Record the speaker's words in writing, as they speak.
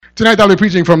Tonight I'll be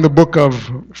preaching from the book of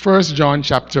 1 John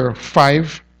chapter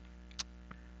 5.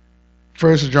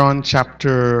 1 John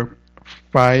chapter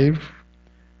 5.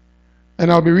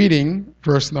 And I'll be reading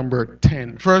verse number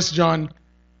 10. 1 John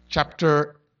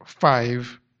chapter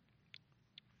 5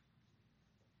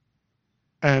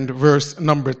 and verse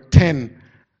number 10.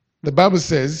 The Bible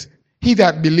says, "He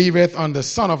that believeth on the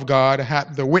Son of God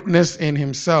hath the witness in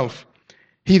himself.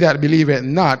 He that believeth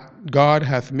not, God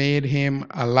hath made him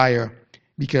a liar,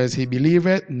 because he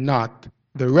believeth not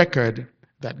the record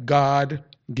that God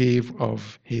gave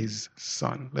of his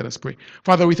Son." Let us pray.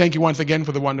 Father, we thank you once again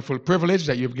for the wonderful privilege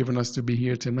that you've given us to be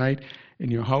here tonight in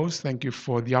your house. Thank you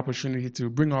for the opportunity to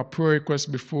bring our prayer requests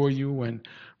before you and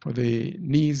for the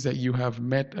needs that you have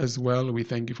met as well. We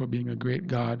thank you for being a great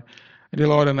God. And dear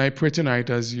Lord, and I pray tonight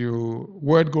as your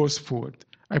word goes forth,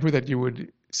 I pray that you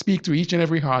would speak to each and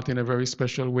every heart in a very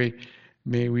special way.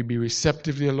 May we be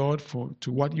receptive, dear Lord,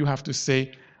 to what you have to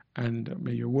say, and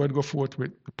may your word go forth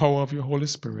with the power of your Holy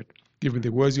Spirit. Give me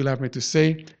the words you'll have me to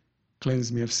say.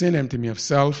 Cleanse me of sin, empty me of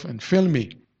self, and fill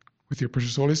me with your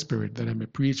precious Holy Spirit, that I may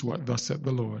preach what thus saith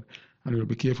the Lord. And we'll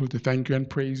be careful to thank you and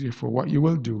praise you for what you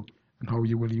will do and how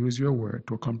you will use your word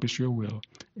to accomplish your will.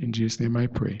 In Jesus' name I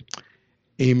pray.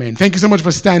 Amen. Thank you so much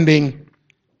for standing.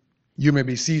 You may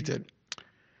be seated.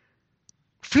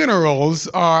 Funerals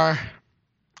are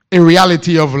a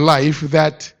reality of life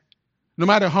that no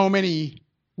matter how many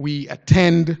we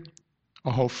attend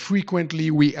or how frequently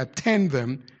we attend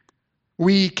them,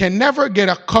 we can never get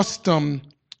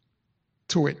accustomed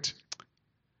to it.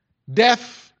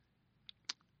 Death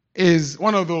is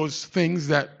one of those things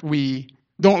that we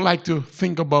don't like to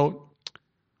think about.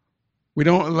 We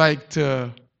don't like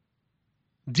to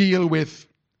deal with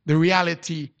the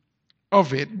reality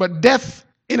of it. But death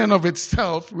in and of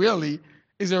itself really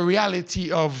is a reality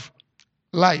of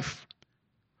life.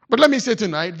 But let me say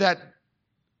tonight that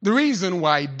the reason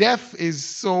why death is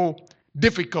so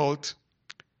difficult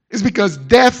is because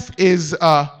death is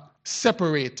a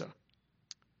separator.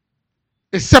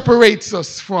 It separates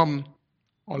us from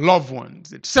our loved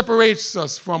ones. It separates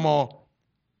us from our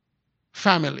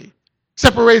family.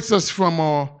 Separates us from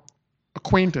our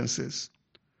acquaintances.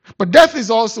 But death is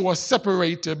also a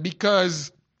separator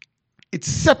because it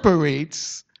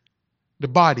separates the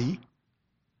body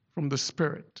from the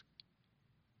spirit.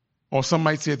 Or some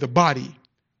might say the body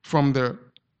from the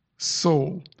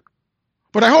soul.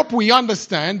 But I hope we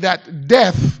understand that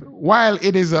death, while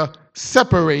it is a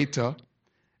separator,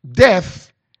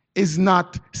 death is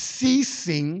not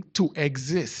ceasing to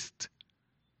exist.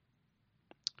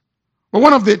 But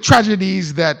one of the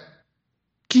tragedies that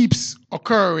keeps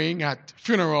occurring at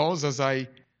funerals as I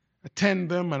attend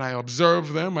them and I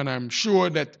observe them, and I'm sure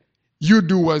that you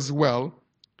do as well,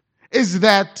 is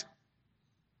that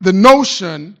the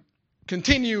notion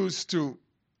continues to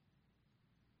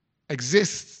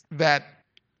exist that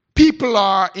people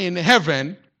are in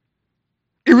heaven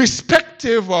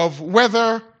irrespective of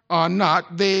whether or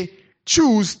not they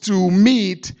choose to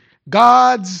meet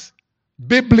God's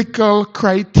biblical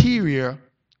criteria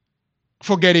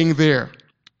for getting there.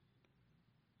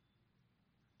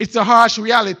 It's a harsh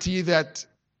reality that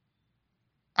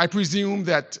I presume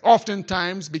that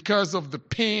oftentimes, because of the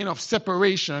pain of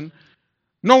separation,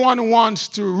 no one wants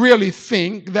to really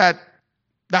think that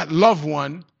that loved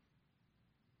one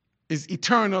is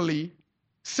eternally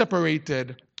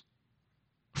separated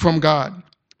from God.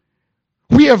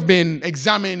 We have been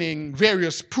examining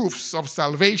various proofs of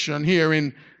salvation here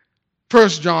in 1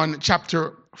 John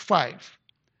chapter 5.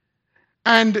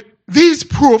 And these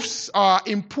proofs are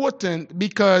important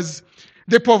because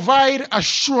they provide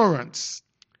assurance.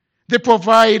 They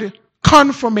provide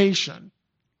confirmation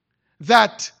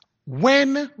that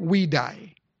when we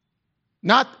die,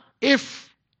 not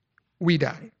if we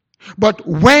die, but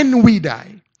when we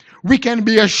die, we can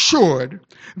be assured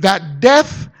that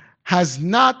death has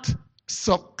not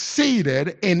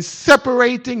succeeded in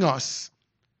separating us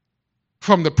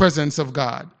from the presence of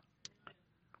God.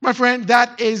 My friend,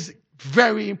 that is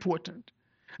very important.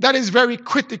 That is very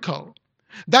critical.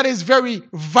 That is very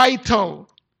vital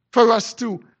for us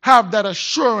to have that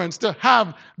assurance, to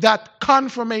have that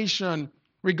confirmation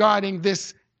regarding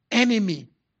this enemy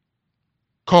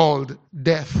called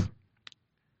death.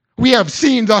 We have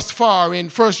seen thus far in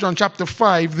 1 John chapter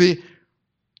 5 the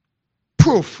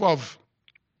proof of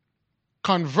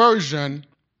conversion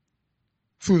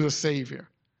through the Savior.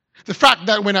 The fact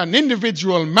that when an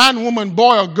individual, man, woman,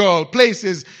 boy, or girl,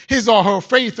 places his or her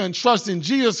faith and trust in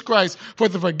Jesus Christ for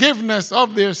the forgiveness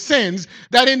of their sins,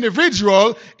 that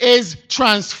individual is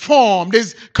transformed,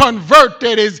 is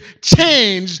converted, is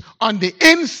changed on the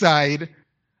inside,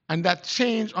 and that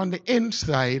change on the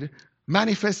inside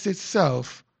manifests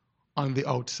itself on the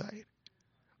outside.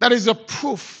 That is a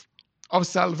proof of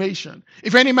salvation.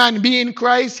 If any man be in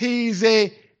Christ, he is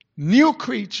a new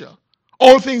creature.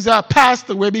 All things are passed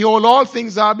away. Behold, all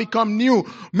things are become new.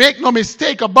 Make no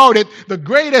mistake about it. The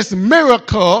greatest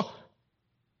miracle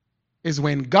is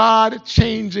when God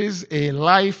changes a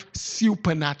life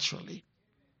supernaturally.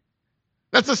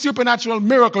 That's a supernatural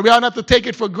miracle. We are not to take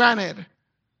it for granted.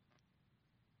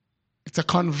 It's a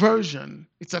conversion.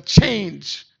 It's a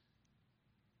change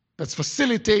that's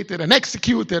facilitated and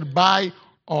executed by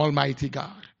Almighty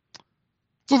God.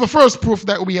 So the first proof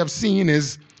that we have seen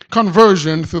is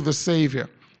conversion through the Savior.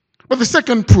 But the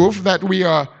second proof that we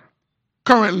are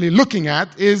currently looking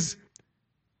at is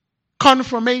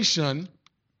confirmation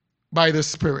by the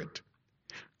Spirit.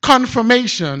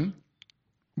 Confirmation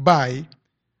by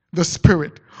the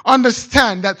Spirit.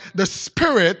 Understand that the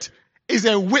Spirit is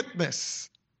a witness.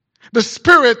 The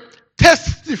Spirit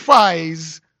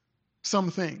testifies some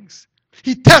things.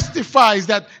 He testifies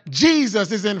that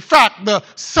Jesus is in fact the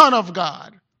Son of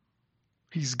God.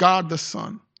 He's God the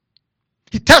Son.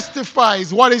 He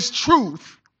testifies what is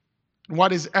truth and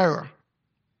what is error.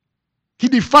 He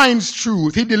defines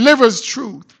truth. He delivers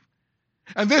truth.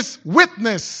 And this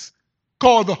witness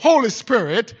called the Holy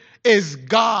Spirit is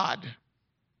God.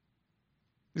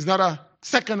 He's not a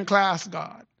second-class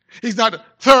God. He's not a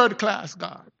third-class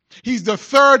God. He's the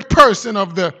third person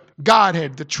of the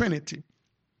Godhead, the Trinity.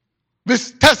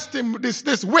 This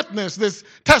witness, this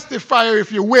testifier,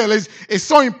 if you will, is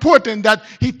so important that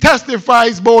he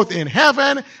testifies both in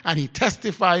heaven and he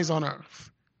testifies on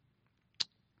earth.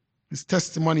 His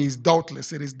testimony is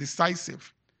doubtless, it is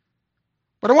decisive.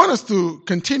 But I want us to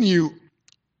continue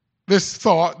this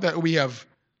thought that we have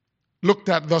looked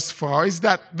at thus far, is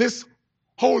that this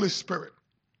Holy Spirit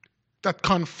that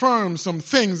confirms some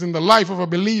things in the life of a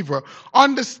believer,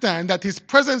 understand that his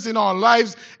presence in our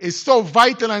lives is so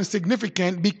vital and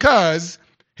significant because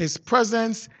his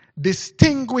presence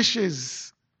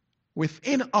distinguishes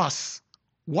within us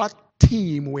what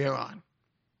team we're on.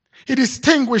 He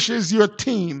distinguishes your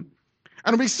team.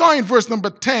 And we saw in verse number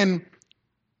 10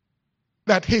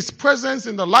 that his presence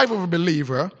in the life of a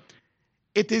believer,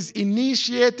 it is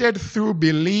initiated through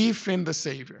belief in the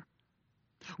Savior.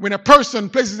 When a person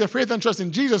places their faith and trust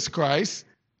in Jesus Christ,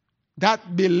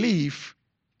 that belief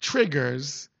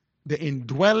triggers the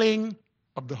indwelling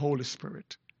of the Holy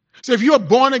Spirit. So if you're a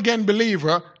born-again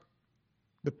believer,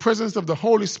 the presence of the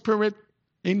Holy Spirit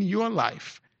in your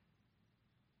life,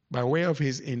 by way of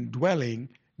his indwelling,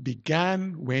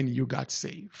 began when you got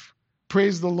saved.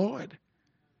 Praise the Lord.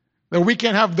 That we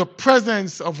can have the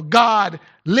presence of God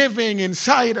living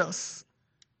inside us.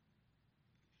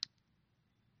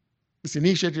 It's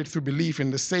initiated through belief in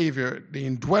the Savior, the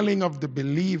indwelling of the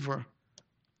believer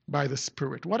by the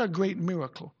Spirit. What a great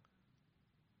miracle.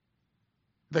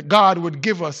 That God would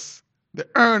give us the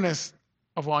earnest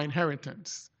of our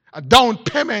inheritance, a down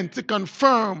payment to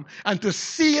confirm and to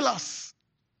seal us.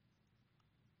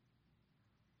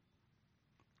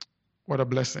 What a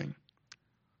blessing.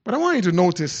 But I want you to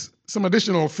notice some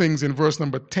additional things in verse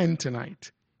number 10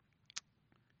 tonight.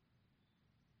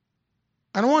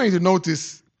 And I want you to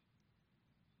notice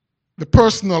the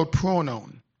personal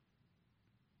pronoun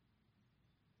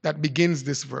that begins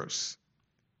this verse.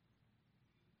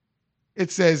 It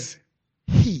says,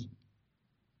 he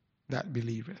that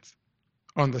believeth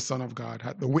on the Son of God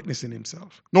hath the witness in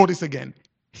himself. Notice again,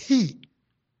 he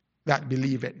that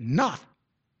believeth not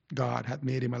God hath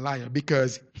made him a liar,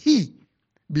 because he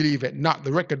believeth not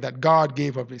the record that God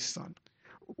gave of his Son.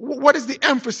 What is the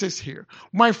emphasis here?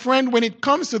 My friend, when it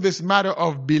comes to this matter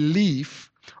of belief,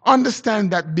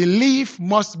 understand that belief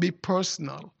must be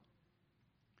personal.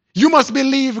 You must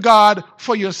believe God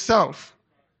for yourself.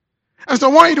 And so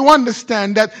I want you to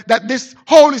understand that this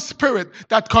Holy Spirit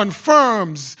that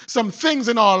confirms some things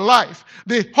in our life,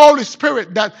 the Holy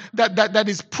Spirit that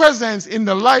is present in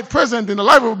the life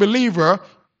of a believer,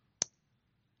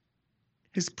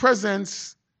 his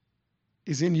presence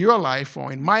is in your life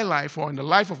or in my life or in the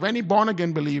life of any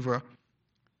born-again believer.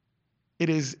 It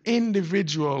is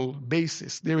individual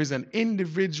basis. There is an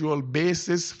individual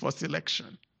basis for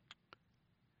selection.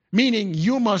 Meaning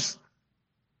you must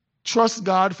trust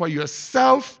God for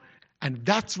yourself, and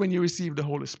that's when you receive the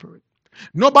Holy Spirit.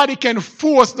 Nobody can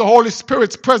force the Holy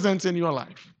Spirit's presence in your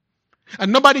life.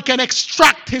 And nobody can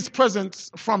extract his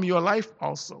presence from your life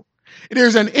also. There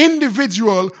is an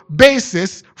individual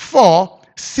basis for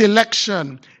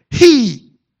selection.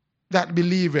 He that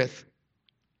believeth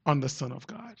on the Son of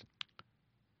God.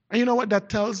 And you know what that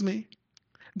tells me?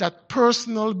 That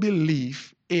personal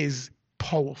belief is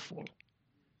powerful.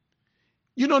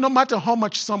 You know, no matter how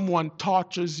much someone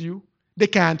tortures you, they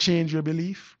can't change your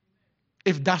belief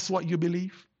if that's what you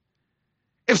believe.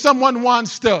 If someone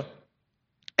wants to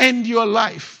end your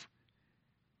life,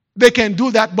 they can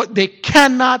do that, but they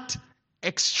cannot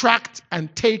extract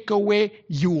and take away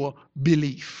your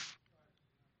belief.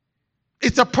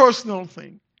 It's a personal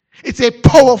thing. It's a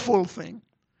powerful thing.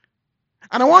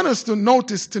 And I want us to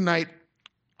notice tonight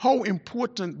how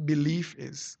important belief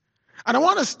is. And I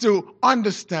want us to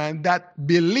understand that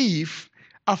belief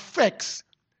affects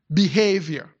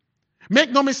behavior.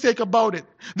 Make no mistake about it.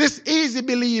 This easy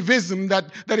believism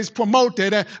that is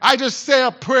promoted, I just say a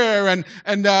prayer and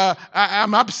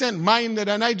I'm absent-minded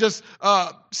and I just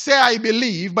say I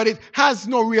believe, but it has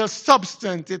no real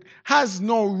substance. It has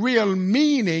no real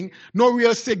meaning, no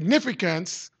real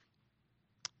significance.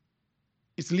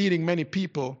 It's leading many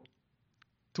people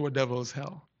to a devil's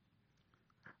hell.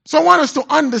 So I want us to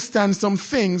understand some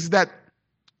things that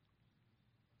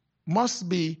must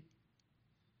be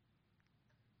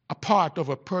a part of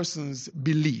a person's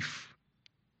belief.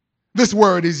 This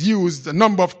word is used a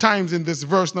number of times in this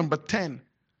verse number 10.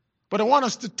 But I want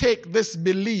us to take this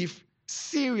belief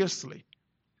seriously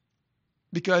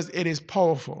because it is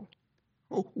powerful.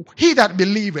 He that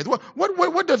believeth.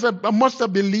 What does must a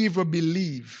believer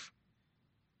believe?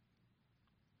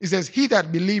 It says, he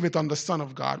that believeth on the Son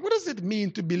of God. What does it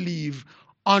mean to believe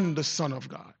on the Son of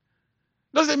God?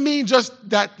 Does it mean just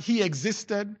that he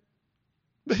existed?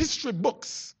 The history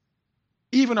books,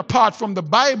 even apart from the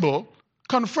Bible,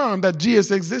 confirm that Jesus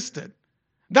existed.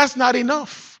 That's not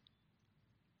enough.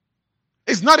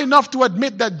 It's not enough to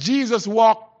admit that Jesus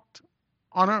walked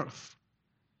on earth.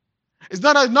 It's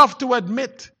not enough to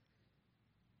admit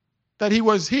that he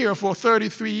was here for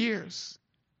 33 years.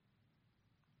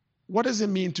 What does it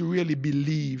mean to really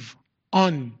believe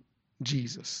on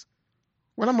Jesus?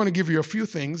 Well, I'm going to give you a few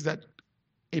things that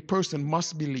a person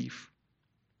must believe.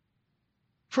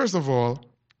 First of all,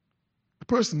 a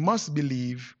person must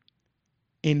believe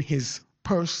in his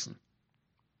person.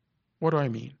 What do I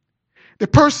mean? The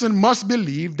person must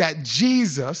believe that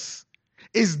Jesus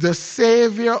is the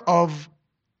Savior of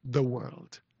the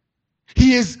world.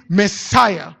 He is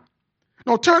Messiah.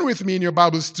 Now turn with me in your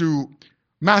Bibles to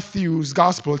Matthew's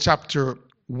Gospel, chapter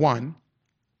 1,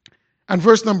 and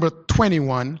verse number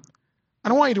 21.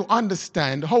 And I want you to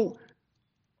understand how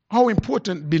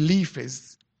important belief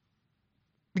is,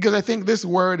 because I think this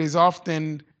word is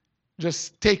often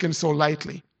just taken so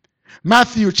lightly.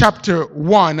 Matthew chapter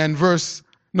 1 and verse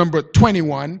number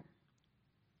 21.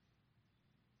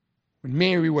 When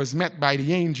Mary was met by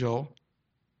the angel,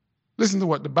 listen to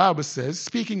what the Bible says,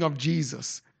 speaking of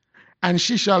Jesus. And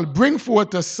she shall bring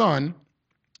forth a son.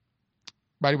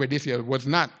 By the way, this here was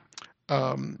not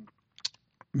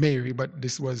Mary, but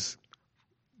this was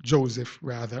Joseph,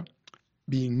 rather,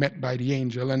 being met by the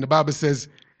angel. And the Bible says,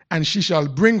 and she shall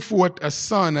bring forth a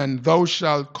son, and thou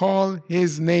shalt call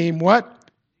his name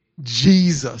what?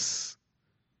 Jesus.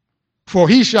 For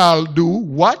he shall do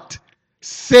what?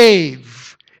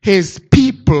 Save his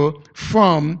people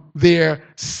from their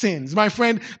sins. My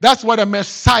friend, that's what a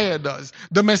Messiah does.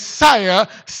 The Messiah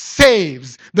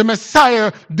saves. The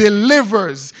Messiah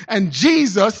delivers. And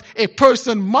Jesus, a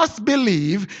person must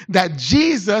believe that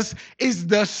Jesus is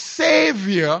the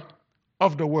Savior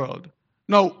of the world.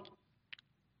 Now,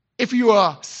 if you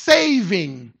are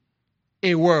saving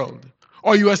a world,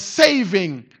 or you are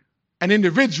saving an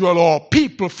individual or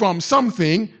people from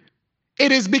something,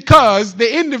 it is because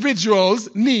the individuals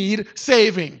need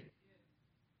saving.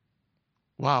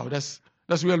 Wow, that's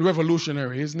real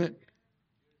revolutionary, isn't it?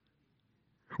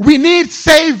 We need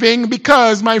saving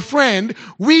because, my friend,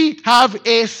 we have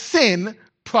a sin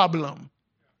problem.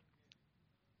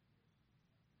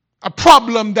 A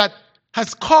problem that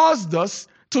has caused us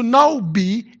to now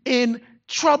be in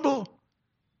trouble.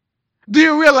 Do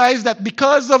you realize that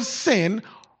because of sin,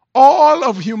 all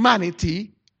of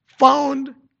humanity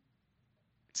found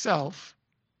itself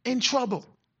in trouble?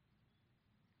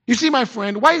 You see, my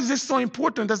friend, why is this so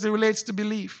important as it relates to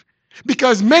belief?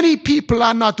 Because many people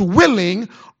are not willing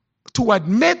to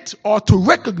admit or to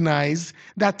recognize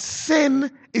that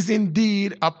sin is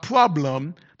indeed a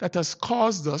problem that has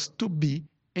caused us to be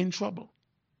in trouble.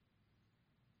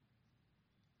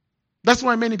 That's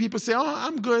why many people say, oh,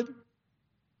 I'm good.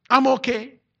 I'm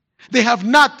okay. They have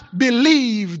not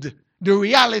believed the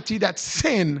reality that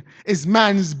sin is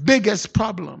man's biggest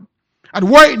problem.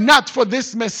 And were it not for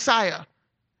this Messiah,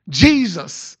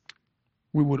 Jesus,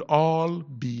 we would all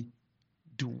be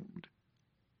doomed.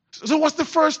 So what's the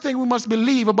first thing we must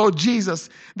believe about Jesus?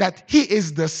 That he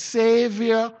is the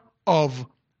Savior of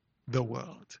the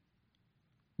world.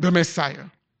 The Messiah.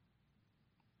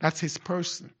 That's his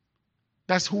person.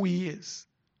 That's who he is.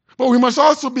 But we must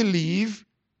also believe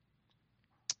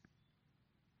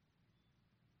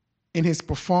in his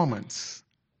performance.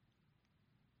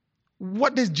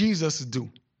 What did Jesus do?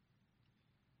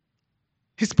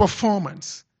 His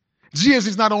performance. Jesus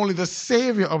is not only the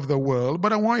Savior of the world,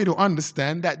 but I want you to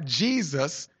understand that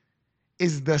Jesus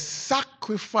is the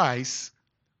sacrifice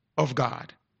of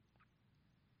God.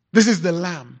 This is the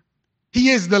Lamb. He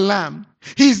is the Lamb.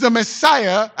 He's the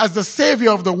Messiah as the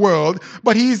Savior of the world,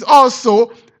 but he's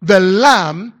also the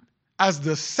Lamb as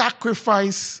the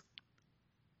sacrifice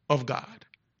of God.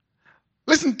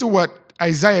 Listen to what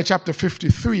Isaiah chapter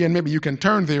 53, and maybe you can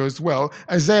turn there as well.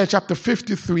 Isaiah chapter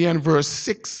 53 and verse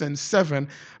 6 and 7.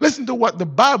 Listen to what the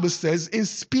Bible says in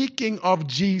speaking of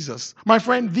Jesus. My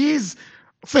friend, these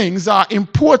things are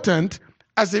important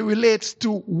as it relates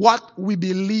to what we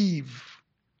believe.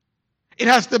 It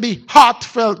has to be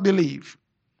heartfelt belief.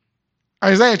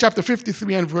 Isaiah chapter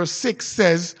 53 and verse 6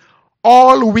 says,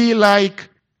 all we like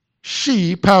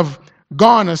sheep have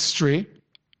gone astray.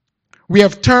 We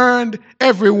have turned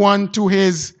everyone to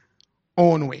his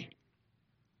own way.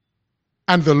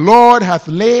 And the Lord hath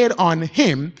laid on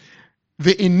him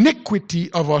the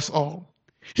iniquity of us all.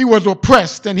 He was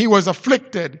oppressed and he was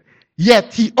afflicted,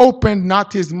 yet he opened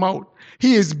not his mouth.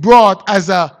 He is brought as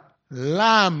a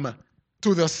lamb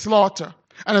to the slaughter,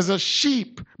 and as a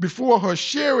sheep before her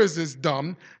shearers is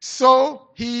dumb, so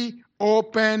he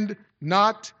opened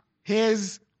not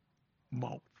his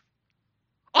mouth.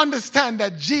 Understand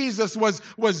that Jesus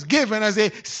was given as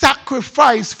a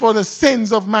sacrifice for the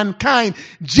sins of mankind.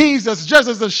 Jesus, just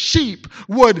as a sheep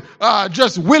would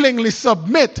just willingly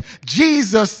submit,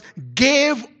 Jesus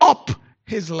gave up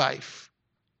his life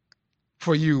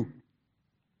for you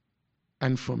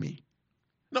and for me.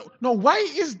 Now, why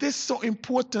is this so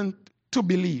important to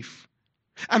believe?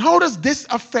 And how does this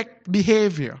affect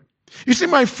behavior? You see,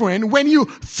 my friend, when you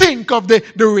think of the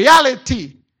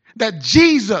reality that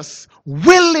Jesus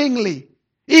willingly,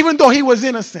 even though he was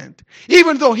innocent,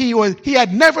 even though he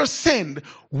had never sinned,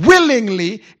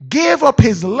 willingly gave up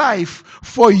his life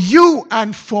for you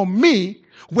and for me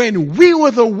when we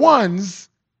were the ones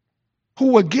who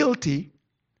were guilty,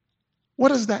 what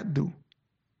does that do?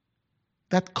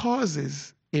 That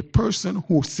causes a person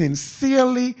who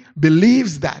sincerely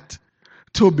believes that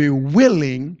to be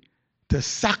willing to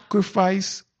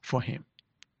sacrifice for him,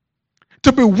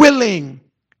 to be willing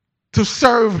to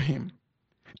serve him,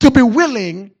 to be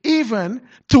willing even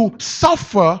to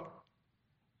suffer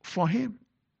for him.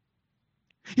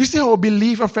 You see how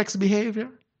belief affects behavior?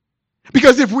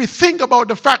 Because if we think about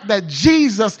the fact that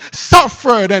Jesus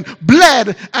suffered and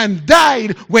bled and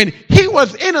died when he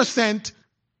was innocent,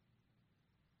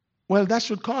 well, that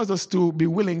should cause us to be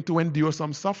willing to endure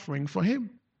some suffering for him.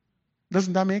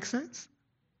 Doesn't that make sense?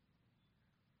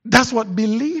 That's what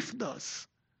belief does.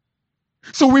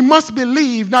 So we must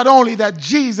believe not only that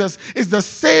Jesus is the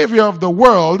Savior of the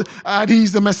world,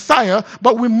 he's the Messiah,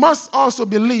 but we must also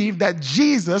believe that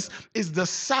Jesus is the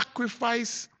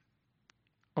sacrifice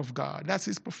of God. That's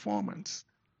his performance.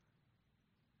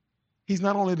 He's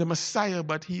not only the Messiah,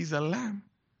 but he's a lamb.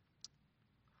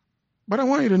 But I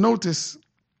want you to notice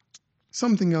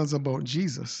something else about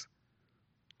Jesus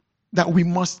that we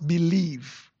must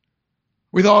believe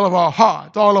with all of our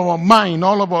heart, all of our mind,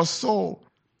 all of our soul.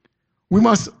 We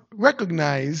must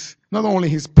recognize not only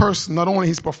his person, not only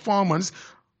his performance,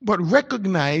 but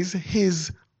recognize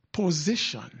his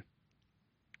position.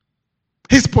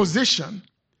 His position.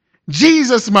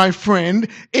 Jesus, my friend,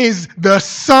 is the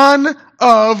Son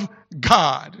of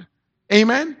God.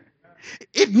 Amen?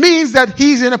 It means that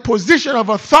he's in a position of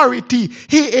authority.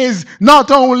 He is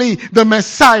not only the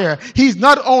Messiah, he's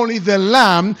not only the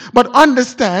Lamb, but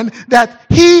understand that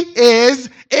he is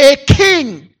a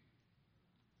king.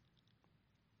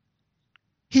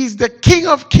 He's the King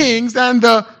of Kings and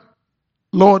the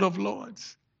Lord of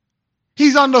Lords.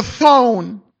 He's on the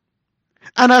throne.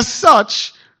 And as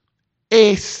such,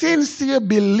 a sincere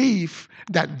belief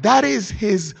that that is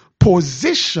his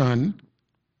position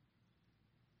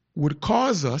would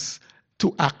cause us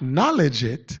to acknowledge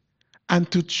it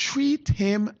and to treat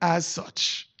him as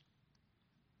such.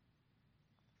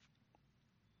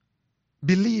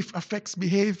 Belief affects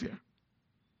behavior.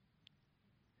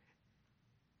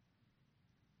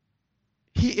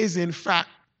 He is in fact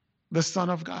the Son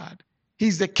of God.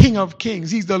 He's the King of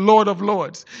Kings. He's the Lord of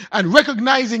Lords. And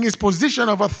recognizing his position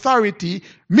of authority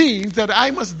means that I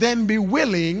must then be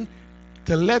willing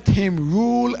to let him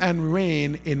rule and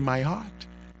reign in my heart.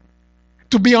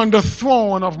 To be on the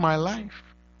throne of my life.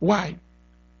 Why?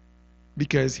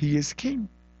 Because he is king.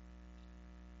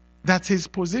 That's his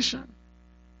position.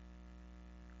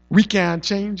 We can't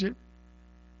change it.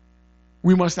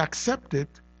 We must accept it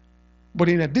But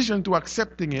in addition to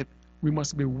accepting it, we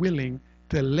must be willing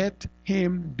to let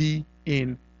him be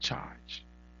in charge.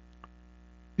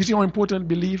 You see how important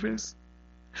belief is?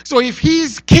 So if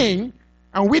he's king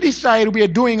and we decide we are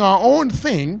doing our own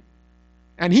thing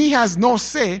and he has no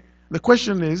say, the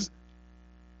question is,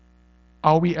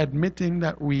 are we admitting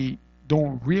that we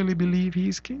don't really believe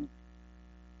he's king?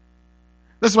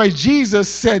 That's why Jesus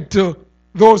said to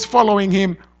those following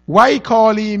him, why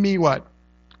call ye me what?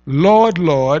 Lord,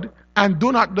 Lord, and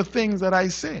do not the things that I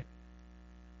say.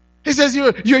 He says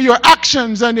your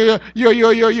actions and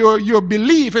your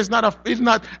belief is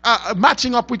not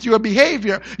matching up with your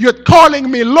behavior. You're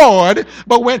calling me Lord,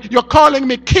 but when you're calling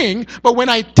me king, but when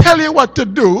I tell you what to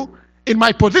do in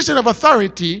my position of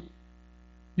authority,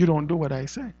 you don't do what I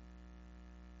say.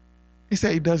 He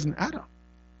said it doesn't add up.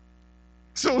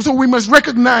 So we must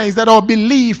recognize that our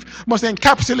belief must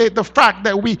encapsulate the fact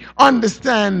that we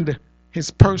understand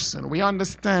his person, we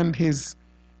understand his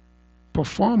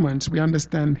performance, we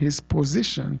understand his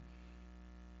position.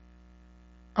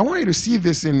 I want you to see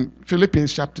this in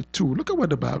Philippians chapter 2. Look at what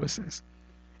the Bible says.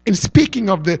 In speaking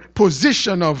of the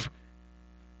position of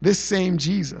this same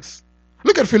Jesus.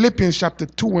 Look at Philippians chapter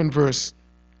 2 and verse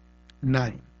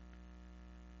 9.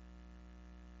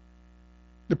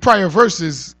 The prior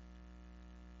verses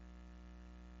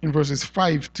in verses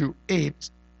 5 to 8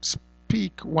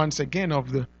 speak once again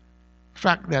of the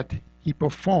fact that he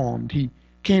performed. He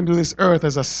came to this earth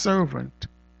as a servant.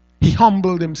 He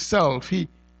humbled himself. He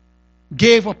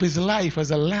gave up his life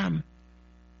as a lamb.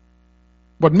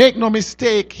 But make no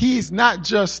mistake, he's not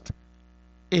just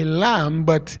a lamb,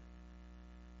 but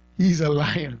he's a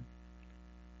lion.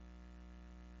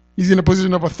 He's in a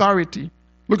position of authority.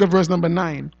 Look at verse number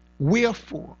 9.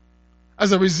 Wherefore,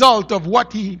 as a result of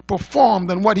what he performed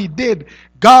and what he did,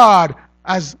 God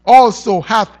has also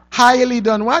hath highly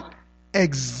done what?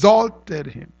 Exalted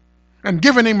him. And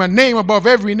given him a name above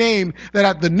every name, that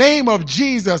at the name of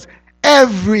Jesus,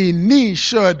 every knee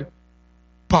should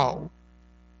bow.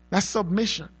 That's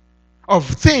submission of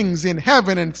things in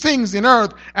heaven and things in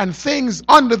earth and things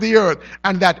under the earth.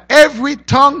 And that every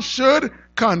tongue should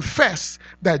confess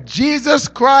that Jesus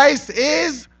Christ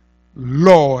is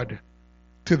Lord,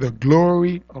 to the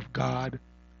glory of God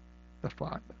the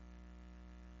Father.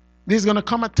 There's going to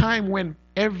come a time when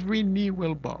every knee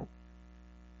will bow.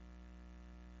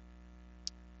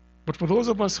 But for those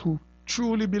of us who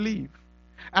truly believe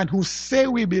and who say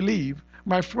we believe,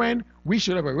 my friend, we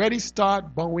should have already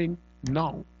started bowing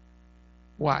now.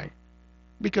 Why?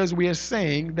 Because we are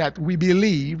saying that we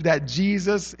believe that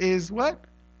Jesus is what?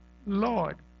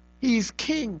 Lord. He's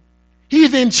king.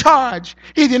 He's in charge.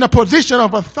 He's in a position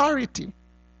of authority.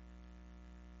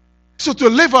 So to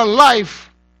live a life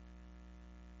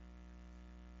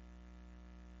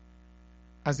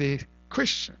as a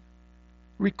Christian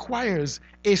requires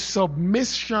a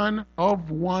submission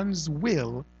of one's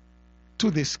will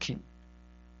to this king.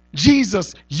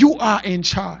 Jesus, you are in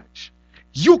charge.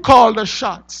 You call the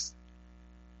shots.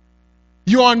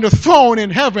 You're on the throne in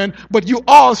heaven, but you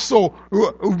also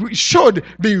should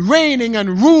be reigning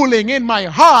and ruling in my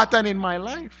heart and in my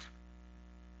life.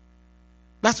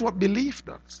 That's what belief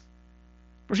does.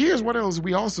 But here's what else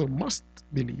we also must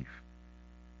believe.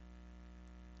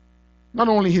 Not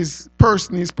only his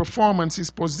person, his performance, his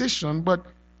position, but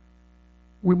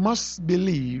we must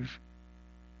believe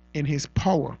in his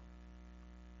power.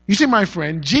 You see, my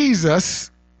friend,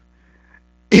 Jesus,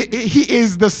 he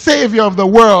is the Savior of the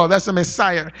world. That's a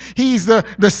Messiah. He's the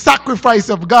sacrifice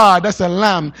of God. That's a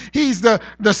lamb. He's the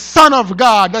Son of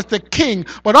God. That's the King.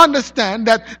 But understand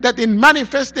that in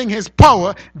manifesting his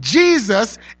power,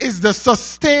 Jesus is the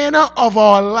sustainer of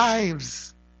our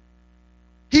lives.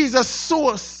 He's a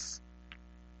source.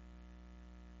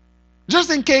 Just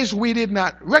in case we did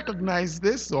not recognize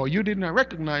this, or you did not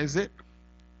recognize it,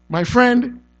 my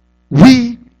friend,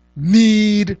 we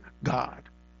need God.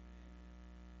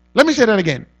 Let me say that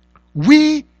again.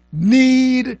 We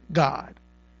need God.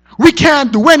 We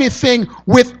can't do anything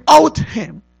without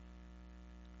him.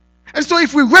 And so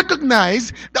if we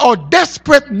recognize our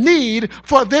desperate need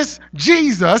for this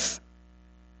Jesus,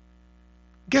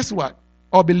 guess what?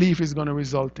 Our belief is going to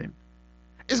result in.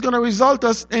 It's going to result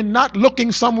us in not looking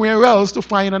somewhere else to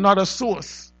find another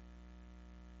source.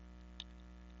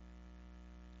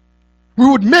 We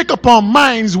would make up our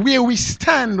minds where we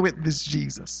stand with this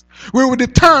Jesus. We would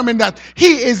determine that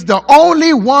he is the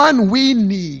only one we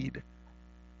need.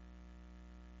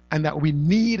 And that we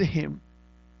need him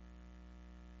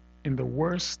in the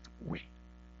worst way.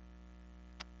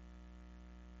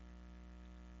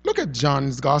 Look at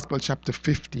John's Gospel, chapter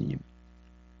 15.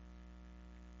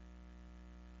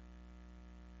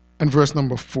 And verse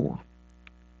number 4.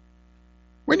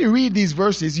 When you read these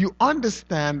verses, you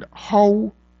understand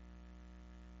how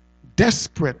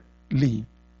desperately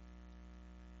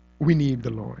we need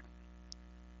the Lord.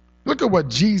 Look at what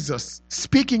Jesus,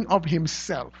 speaking of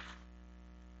himself,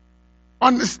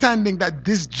 understanding that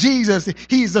this Jesus,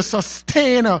 he's the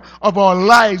sustainer of our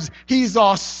lives, he's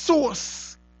our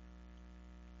source.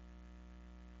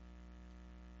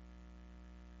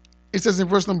 It says in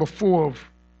verse number 4 of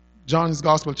John's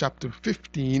Gospel, chapter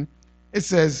 15, it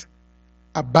says,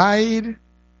 abide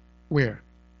where?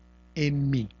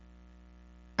 In me,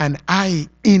 and I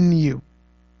in you.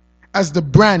 As the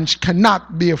branch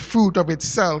cannot bear fruit of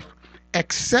itself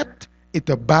except it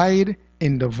abide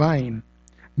in the vine,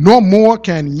 no more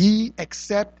can ye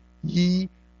except ye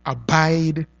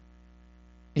abide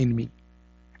in me.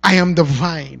 I am the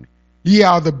vine, ye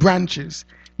are the branches.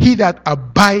 He that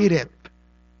abideth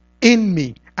in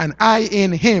me, and I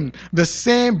in him, the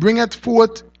same bringeth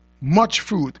forth much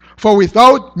fruit. For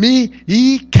without me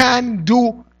ye can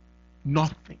do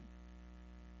nothing.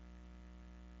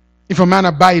 If a man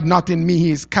abide not in me,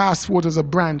 he is cast forth as a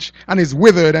branch, and is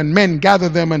withered, and men gather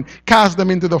them and cast them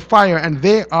into the fire, and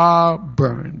they are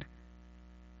burned.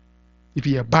 If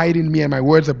ye abide in me, and my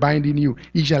words abide in you,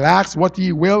 ye shall ask what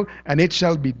ye will, and it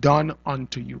shall be done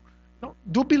unto you. Now,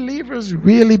 do believers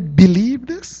really believe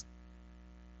this?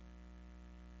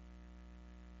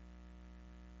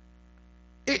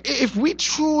 If we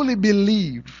truly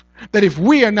believe that if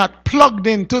we are not plugged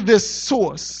into this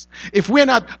source, if we're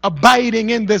not abiding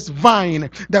in this vine,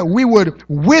 that we would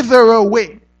wither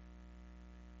away.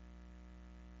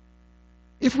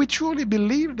 If we truly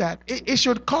believe that, it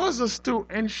should cause us to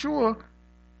ensure,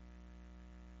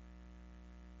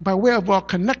 by way of our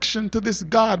connection to this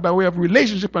God, by way of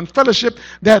relationship and fellowship,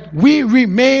 that we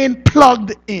remain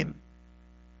plugged in.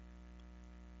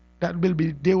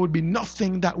 There would be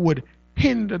nothing that would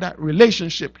hinder that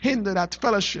relationship, hinder that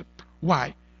fellowship.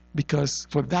 Why? Because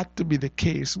for that to be the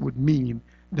case would mean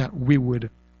that we would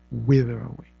wither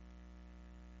away,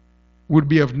 would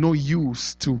be of no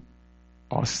use to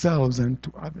ourselves and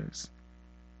to others.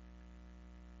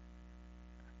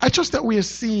 I trust that we are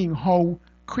seeing how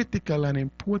critical and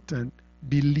important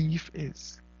belief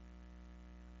is.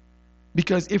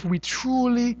 Because if we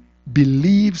truly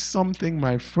believe something,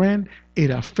 my friend,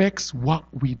 it affects what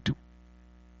we do.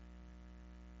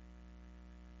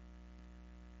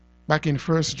 Back in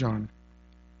 1 John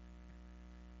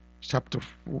chapter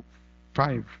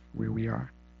 5, where we are,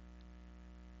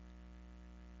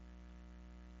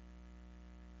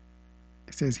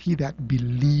 it says, he that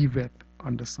believeth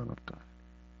on the Son of God.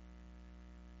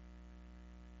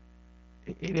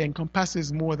 It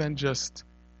encompasses more than just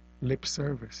lip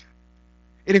service.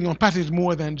 It encompasses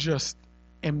more than just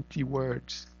empty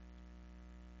words.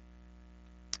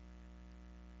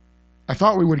 I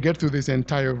thought we would get through this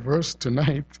entire verse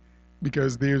tonight,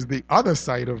 because there's the other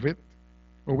side of it,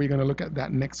 but we're going to look at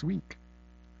that next week.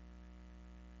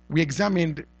 We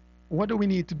examined, what do we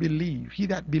need to believe? He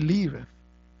that believeth.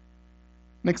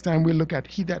 Next time we'll look at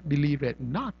he that believeth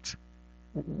not.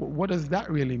 What does that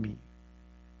really mean?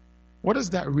 What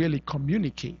does that really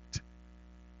communicate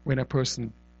when a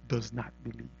person does not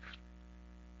believe?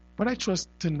 But I trust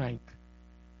tonight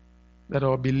that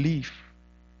our belief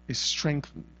is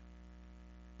strengthened.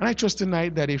 And I trust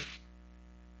tonight that if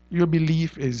your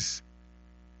belief is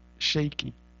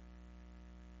shaky,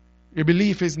 your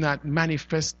belief is not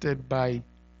manifested by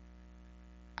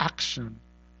action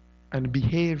and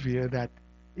behavior that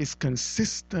is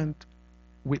consistent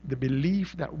with the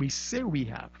belief that we say we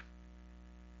have,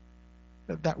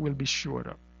 that will be shored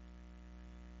up,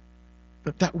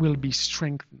 that will be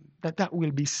strengthened, that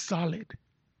will be solid.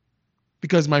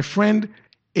 Because, my friend,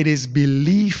 it is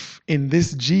belief in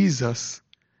this Jesus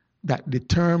that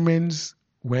determines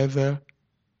whether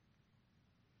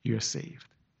you're saved.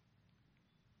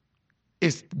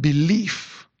 It's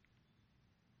belief.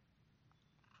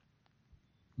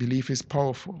 Belief is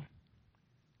powerful.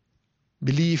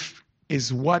 Belief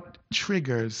is what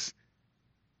triggers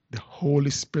the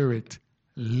Holy Spirit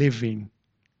living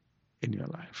in your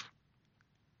life.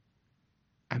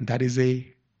 And that is a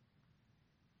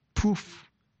proof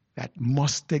that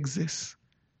must exist.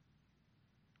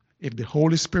 If the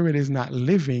Holy Spirit is not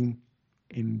living,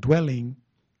 indwelling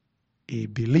a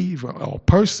believer or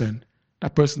person,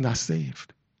 that person is not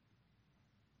saved.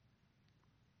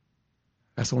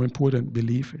 That's how important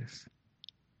belief is.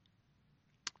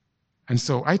 And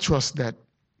so I trust that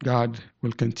God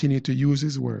will continue to use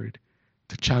His word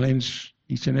to challenge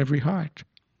each and every heart.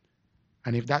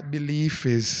 And if that belief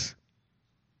is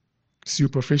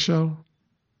superficial,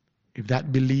 if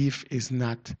that belief is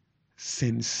not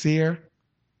sincere,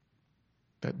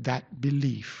 that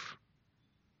belief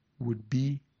would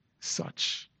be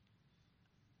such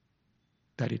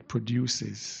that it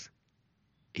produces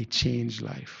a changed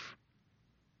life,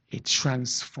 a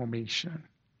transformation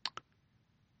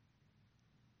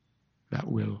that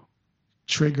will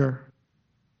trigger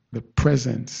the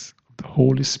presence of the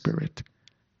Holy Spirit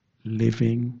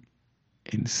living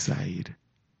inside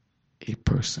a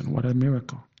person. What a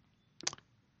miracle.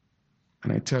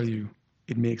 And I tell you,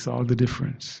 it makes all the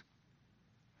difference.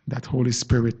 That Holy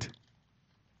Spirit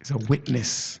is a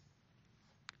witness.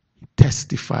 He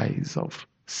testifies of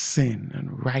sin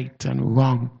and right and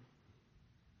wrong.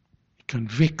 He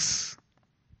convicts.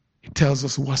 He tells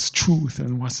us what's truth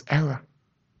and what's error.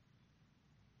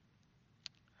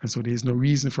 And so there's no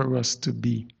reason for us to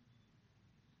be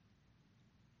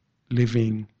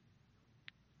living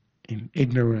in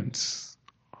ignorance,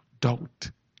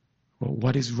 doubt, about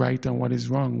what is right and what is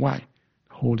wrong. Why?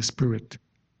 The Holy Spirit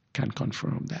can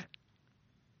confirm that.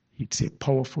 It's a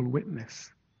powerful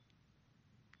witness.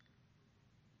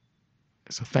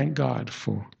 So thank God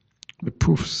for the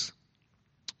proofs.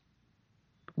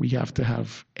 We have to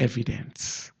have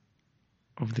evidence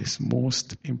of this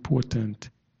most important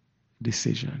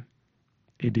decision.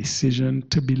 A decision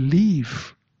to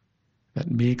believe that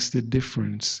makes the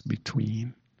difference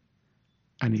between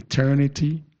an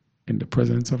eternity in the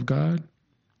presence of God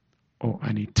or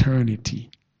an eternity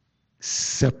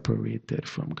separated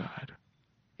from God.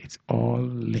 It's all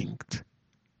linked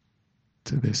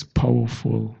to this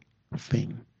powerful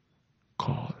thing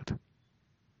called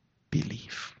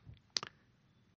belief.